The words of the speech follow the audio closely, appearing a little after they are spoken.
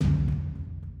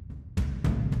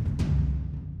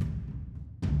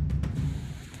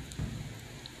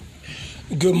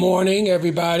Good morning,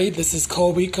 everybody. This is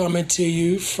Kobe coming to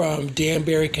you from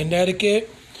Danbury, Connecticut,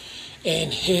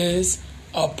 in his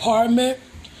apartment.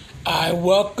 I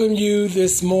welcome you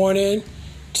this morning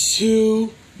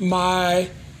to my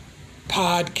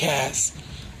podcast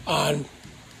on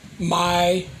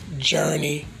my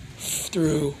journey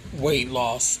through weight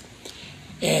loss.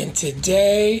 And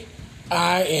today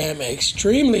I am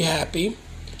extremely happy.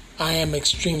 I am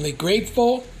extremely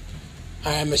grateful.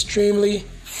 I am extremely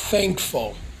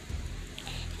thankful.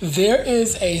 There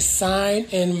is a sign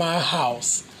in my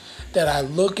house that I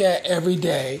look at every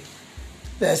day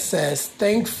that says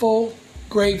thankful,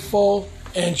 grateful,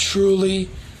 and truly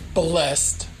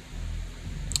blessed.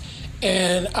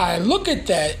 And I look at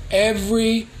that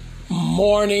every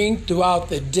morning throughout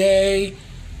the day.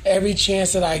 Every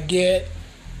chance that I get,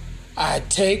 I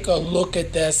take a look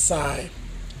at that sign.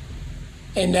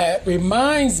 And that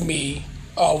reminds me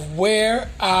of where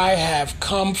I have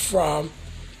come from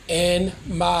in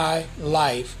my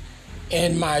life,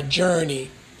 in my journey,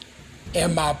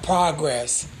 in my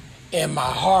progress, in my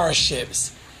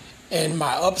hardships, in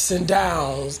my ups and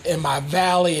downs, in my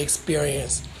valley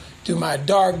experience, through my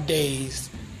dark days,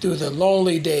 through the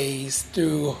lonely days,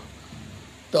 through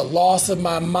the loss of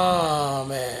my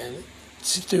mom, and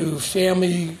through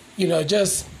family,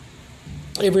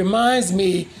 it reminds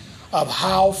me of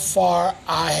how far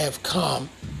I have come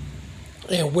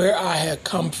and where I have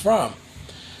come from.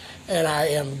 And I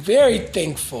am very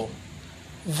thankful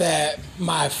that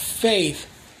my faith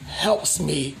helps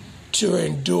me to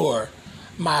endure.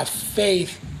 My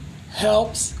faith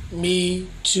helps me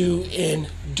to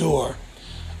endure.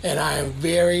 And I am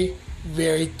very,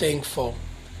 very thankful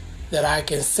that I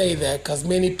can say that, because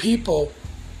many people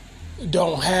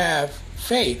don't have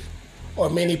faith, or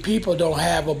many people don't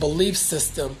have a belief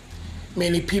system.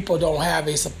 Many people don't have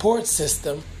a support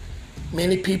system.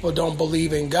 Many people don't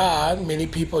believe in God. Many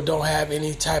people don't have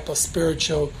any type of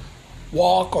spiritual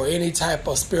walk or any type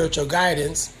of spiritual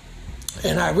guidance.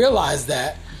 And I realize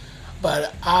that,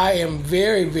 but I am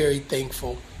very, very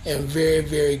thankful and very,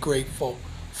 very grateful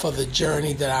for the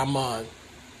journey that I'm on.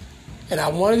 And I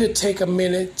wanted to take a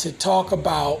minute to talk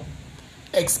about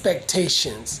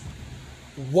expectations.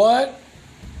 What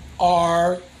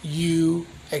are you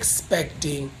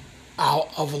expecting out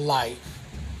of life?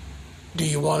 Do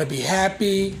you want to be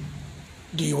happy?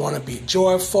 Do you want to be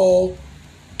joyful?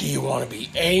 Do you want to be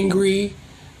angry?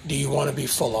 Do you want to be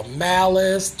full of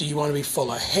malice? Do you want to be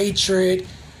full of hatred?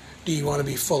 Do you want to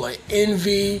be full of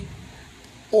envy?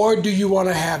 Or do you want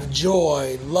to have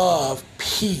joy, love,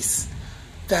 peace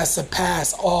that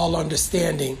surpass all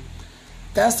understanding?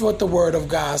 That's what the Word of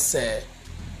God said.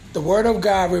 The Word of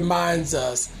God reminds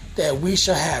us that we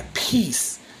shall have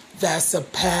peace that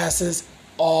surpasses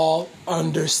all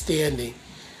understanding.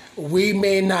 We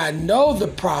may not know the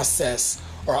process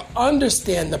or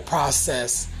understand the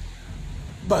process,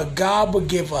 but God will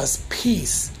give us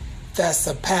peace that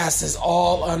surpasses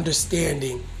all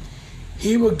understanding.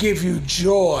 He will give you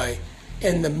joy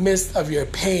in the midst of your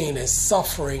pain and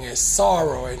suffering and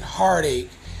sorrow and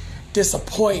heartache,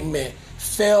 disappointment,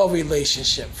 failed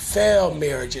relationship, failed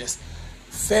marriages,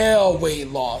 failed weight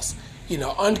loss,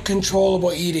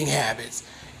 uncontrollable eating habits,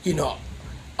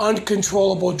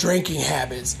 uncontrollable drinking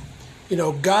habits.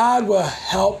 God will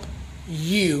help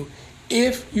you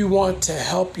if you want to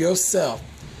help yourself.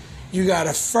 You got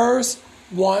to first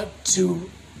want to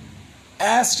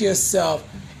ask yourself,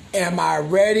 am I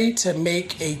ready to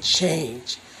make a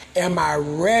change? Am I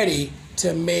ready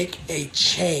to make a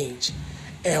change?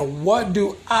 And what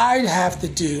do I have to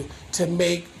do to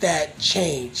make that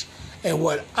change? And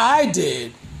what I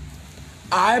did,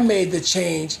 I made the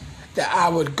change that I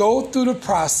would go through the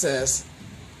process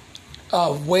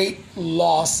of weight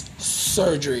loss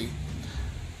surgery.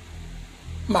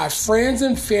 My friends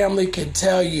and family can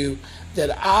tell you that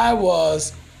I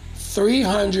was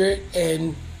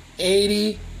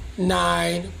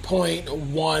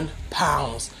 389.1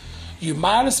 pounds. You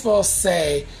might as well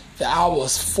say that I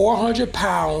was 400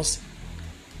 pounds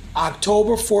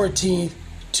October 14th,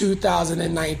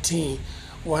 2019.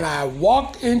 When I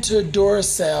walked into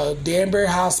Duracell Danbury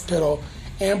Hospital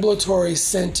Ambulatory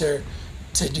Center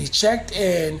to be checked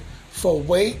in for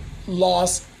weight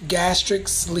loss gastric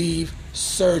sleeve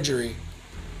surgery,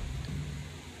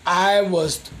 I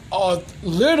was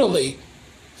literally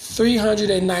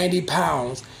 390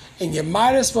 pounds. And you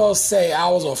might as well say I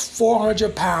was a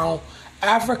 400-pound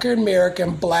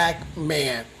African-American black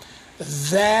man.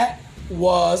 That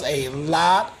was a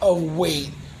lot of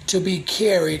weight to be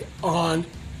carried on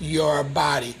your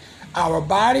body. Our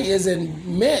body isn't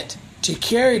meant to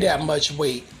carry that much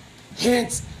weight.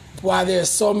 Hence, why there's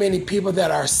so many people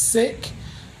that are sick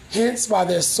Hence why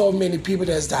there's so many people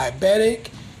that's diabetic.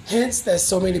 Hence there's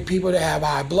so many people that have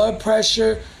high blood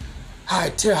pressure,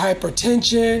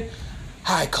 hypertension,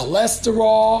 high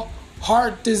cholesterol,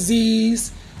 heart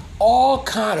disease, all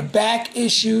kind of back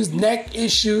issues, neck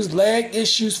issues, leg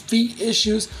issues, feet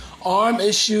issues, arm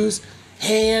issues,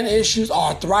 hand issues,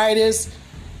 arthritis.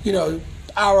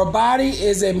 Our body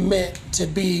isn't meant to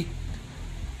be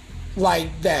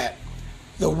like that.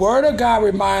 The Word of God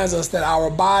reminds us that our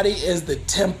body is the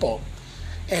temple,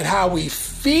 and how we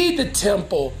feed the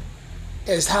temple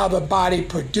is how the body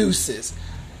produces.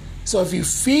 So if you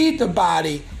feed the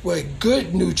body with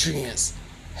good nutrients,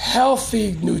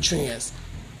 healthy nutrients,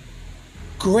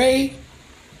 great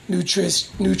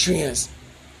nutrients,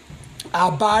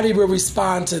 our body will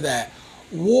respond to that.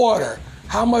 Water.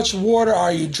 How much water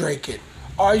are you drinking?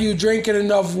 Are you drinking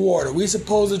enough water? We're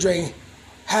supposed to drink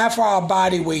half our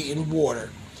body weight in water.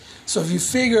 So if you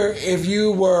figure if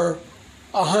you were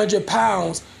 100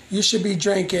 pounds, you should be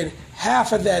drinking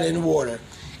half of that in water.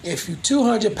 If you're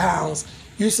 200 pounds,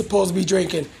 you're supposed to be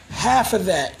drinking half of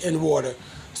that in water.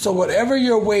 So whatever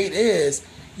your weight is,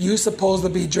 you're supposed to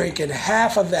be drinking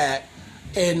half of that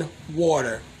in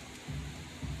water.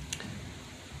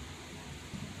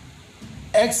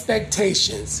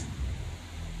 Expectations.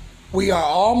 We are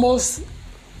almost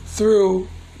through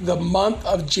the month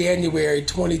of January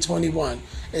 2021.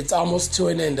 It's almost to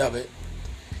an end of it.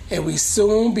 And we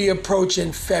soon be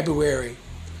approaching February.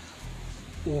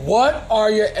 What are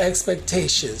your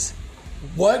expectations?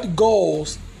 What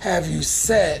goals have you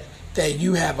set that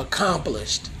you have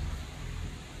accomplished?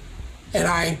 And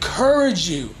I encourage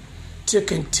you to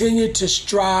continue to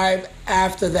strive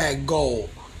after that goal.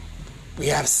 We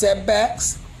have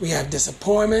setbacks, we have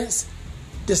disappointments,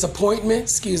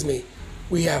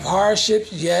 we have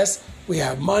hardships, yes, we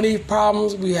have money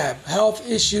problems, we have health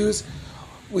issues,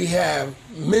 we have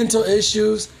mental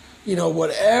issues,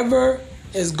 whatever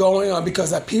is going on,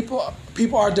 because people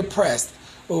are depressed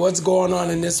with what's going on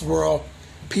in this world.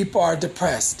 People are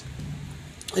depressed.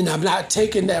 And I'm not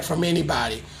taking that from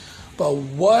anybody. But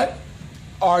what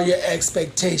are your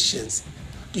expectations?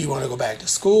 Do you want to go back to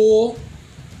school?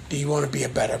 Do you want to be a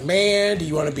better man? Do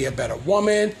you want to be a better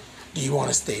woman? Do you want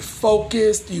to stay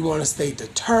focused? Do you want to stay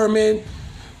determined?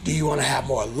 Do you want to have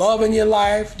more love in your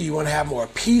life? Do you want to have more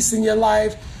peace in your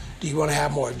life? Do you want to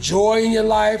have more joy in your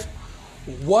life?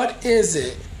 What is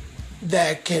it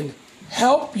that can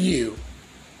help you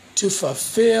to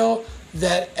fulfill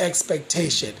that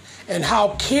expectation? And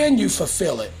how can you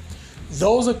fulfill it?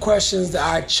 Those are questions that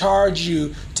I charge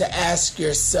you to ask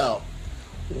yourself.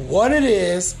 What it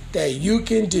is that you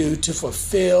can do to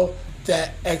fulfill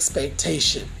that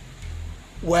expectation.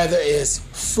 Whether it's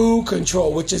food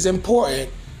control, which is important.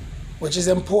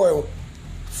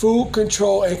 Food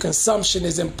control and consumption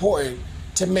is important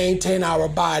to maintain our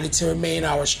body, to remain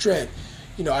our strength.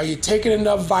 Are you taking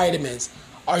enough vitamins?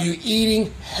 Are you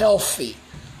eating healthy?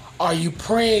 Are you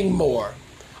praying more?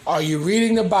 Are you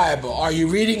reading the Bible? Are you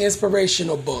reading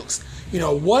inspirational books?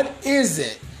 What is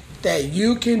it that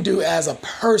you can do as a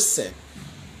person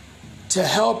to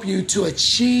help you to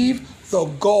achieve the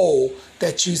goal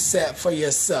that you set for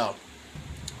yourself?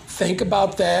 Think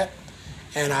about that,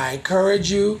 and I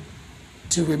encourage you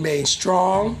to remain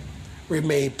strong,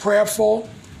 remain prayerful,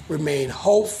 remain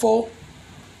hopeful,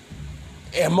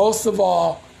 and most of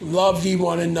all, love ye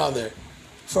one another,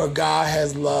 for God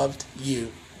has loved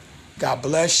you. God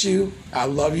bless you. I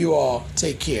love you all.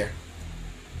 Take care.